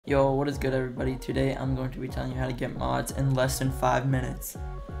Yo, what is good everybody? Today I'm going to be telling you how to get mods in less than 5 minutes.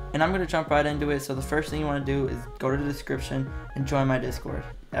 And I'm going to jump right into it. So the first thing you want to do is go to the description and join my Discord.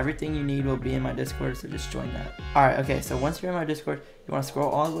 Everything you need will be in my Discord, so just join that. Alright, okay, so once you're in my Discord, you want to scroll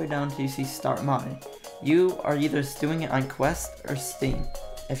all the way down until you see start modding. You are either doing it on Quest or Steam.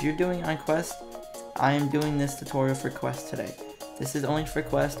 If you're doing it on Quest, I am doing this tutorial for Quest today. This is only for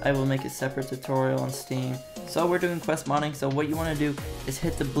Quest. I will make a separate tutorial on Steam. So we're doing Quest modding, so what you want to do is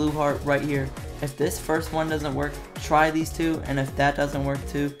hit the blue heart right here. If this first one doesn't work, try these two, and if that doesn't work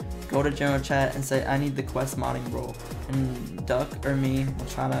too, go to general chat and say I need the Quest modding role, and Duck or me will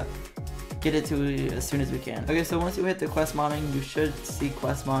try to get it to you as soon as we can. Okay, so once you hit the Quest modding, you should see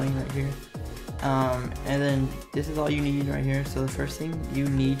Quest modding right here. And then this is all you need right here. So the first thing you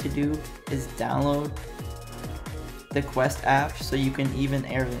need to do is download the Quest app so you can even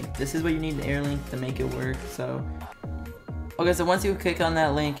Airlink. This is what you need to Airlink to make it work. So okay, so once you click on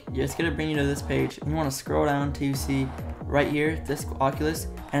that link, it's gonna bring you to this page, and you want to scroll down until you see right here this Oculus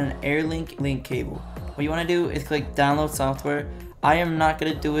and an Airlink link cable. What you want to do is click download software. I am not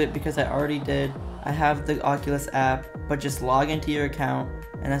gonna do it because I already did. I have the Oculus app, but just log into your account,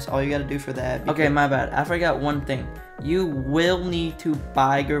 and that's all you gotta do for that. Okay, my bad, I forgot one thing. You will need to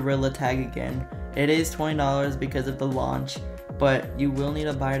buy Gorilla Tag again. It is $20 because of the launch, but you will need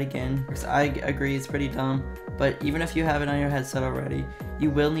to buy it again, because I agree it's pretty dumb. But even if you have it on your headset already, you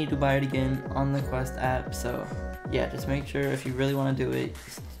will need to buy it again on the Quest app. So yeah, just make sure if you really want to do it,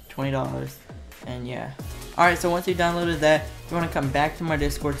 it's $20, and yeah. Alright, so once you downloaded that, you want to come back to my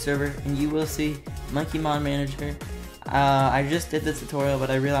Discord server, and you will see Monkey Mod Manager. I just did the tutorial, but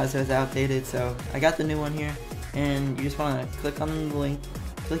I realized it was outdated, so I got the new one here. And you just want to click on the link,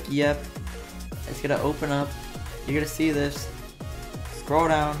 click yep. It's gonna open up. You're gonna see this. Scroll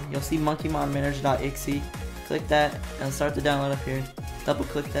down. You'll see monkeymodmanager.exe. Click that and start to download up here. Double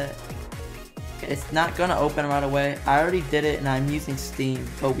click that. Okay, it's not gonna open right away. I already did it and I'm using Steam,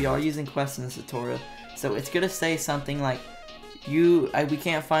 but we are using Quest in this tutorial. So it's gonna say something like, we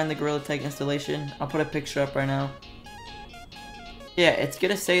can't find the Gorilla Tag installation. I'll put a picture up right now. Yeah, it's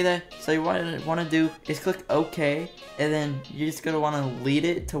gonna say that. So you want to do is click OK, and then you're just gonna want to lead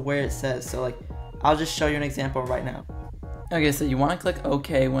it to where it says. So like, I'll just show you an example right now. Okay, so you want to click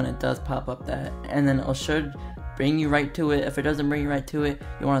OK when it does pop up that, and then it should bring you right to it. If it doesn't bring you right to it,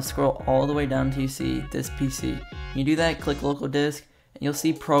 you want to scroll all the way down until you see this PC. When you do that, click local disk, and you'll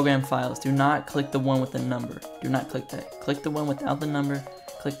see program files. Do not click the one with the number. Do not click that. Click the one without the number.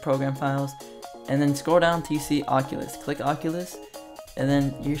 Click program files, and then scroll down until you see Oculus. Click Oculus. And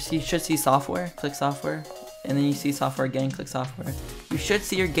then you should see software, click software, and then you see software again, click software. You should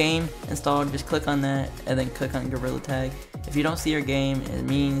see your game installed, just click on that, and then click on Gorilla Tag. If you don't see your game, it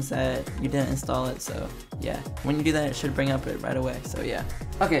means that you didn't install it, so yeah. When you do that, it should bring up it right away, so yeah.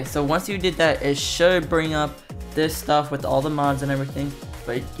 Okay, so once you did that, it should bring up this stuff with all the mods and everything,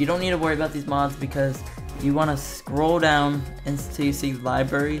 but you don't need to worry about these mods because you want to scroll down until you see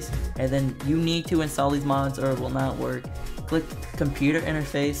libraries, and then you need to install these mods or it will not work. Click computer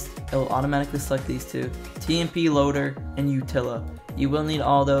interface, it will automatically select these two, TMP loader and Utila. You will need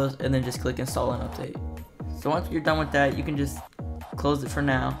all those, and then just click install and update. So once you're done with that, you can just close it for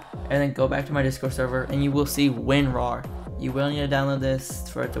now and then go back to my Discord server, and you will see WinRAR. You will need to download this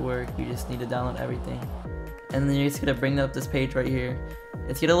for it to work. You just need to download everything, and then you're just gonna bring up this page right here.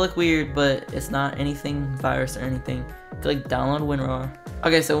 It's gonna look weird, but it's not anything virus or anything. Click download WinRAR.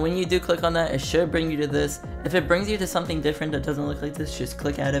 Okay, so when you do click on that, it should bring you to this. If it brings you to something different that doesn't look like this, just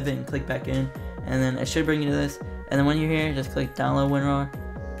click out of it and click back in, and then it should bring you to this. And then when you're here, just click download WinRAR.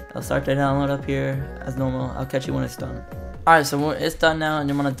 It'll start to download up here as normal. I'll catch you when it's done. Alright, so it's done now, and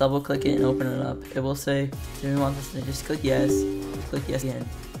you want to double click it and open it up. It will say, do you want this? Just click yes, click yes again,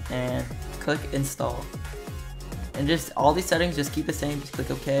 and click install. And just all these settings, just keep the same. Just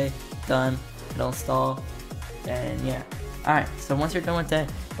click OK, done, it'll install, and yeah. Alright, so once you're done with that,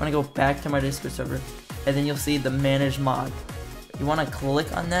 you want to go back to my Discord server, and then you'll see the manage mod. You want to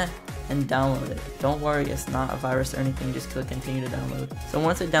click on that and download it. Don't worry, it's not a virus or anything, just click continue to download. So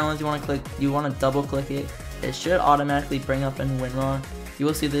once it downloads, you want to double click it. It should automatically bring up in WinRAR. You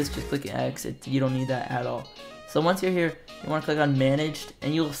will see this, just click X, you don't need that at all. So once you're here, you want to click on managed,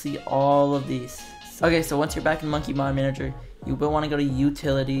 and you'll see all of these. Okay, so once you're back in Monkey Mod Manager, you will want to go to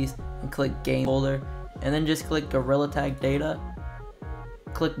utilities and click game folder, and then just click Gorilla Tag data,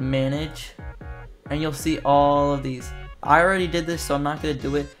 click manage, and you'll see all of these. I already did this, so I'm not going to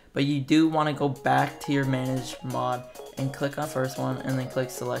do it, but you do want to go back to your manage mod and click on first one, and then click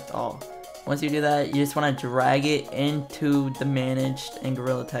select all. Once you do that, you just want to drag it into the managed and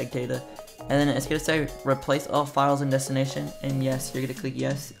Gorilla Tag data, And then it's gonna say replace all files and destination, and yes, you're gonna click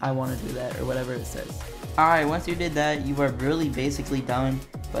yes, I want to do that, or whatever it says. Alright, once you did that, you are really basically done.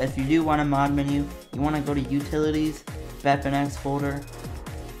 But if you do want a mod menu, you want to go to utilities, BepInEx folder,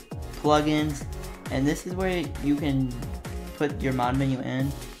 plugins, and this is where you can put your mod menu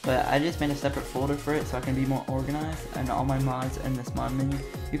in. But I just made a separate folder for it so I can be more organized, and all my mods in this mod menu.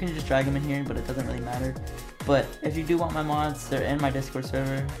 You can just drag them in here, but it doesn't really matter. But if you do want my mods, they're in my Discord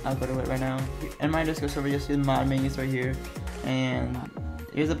server. I'll go to it right now. In my Discord server, you'll see the mod menus right here, and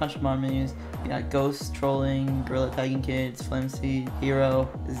here's a bunch of mod menus. You got Ghost Trolling, Gorilla Tagging Kids, Flimsy, Hero,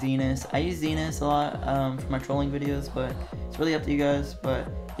 Zenus. I use Zenus a lot for my trolling videos, but it's really up to you guys. But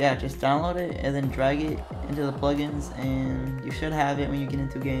yeah, just download it and then drag it into the plugins, and you should have it when you get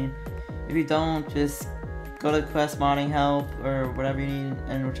into game. If you don't, just go to Quest Modding Help or whatever you need,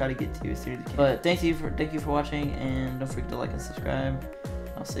 and we'll try to get to you as soon as we can. But thank you for watching, and don't forget to like and subscribe.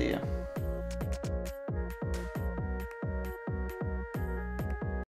 I'll see ya.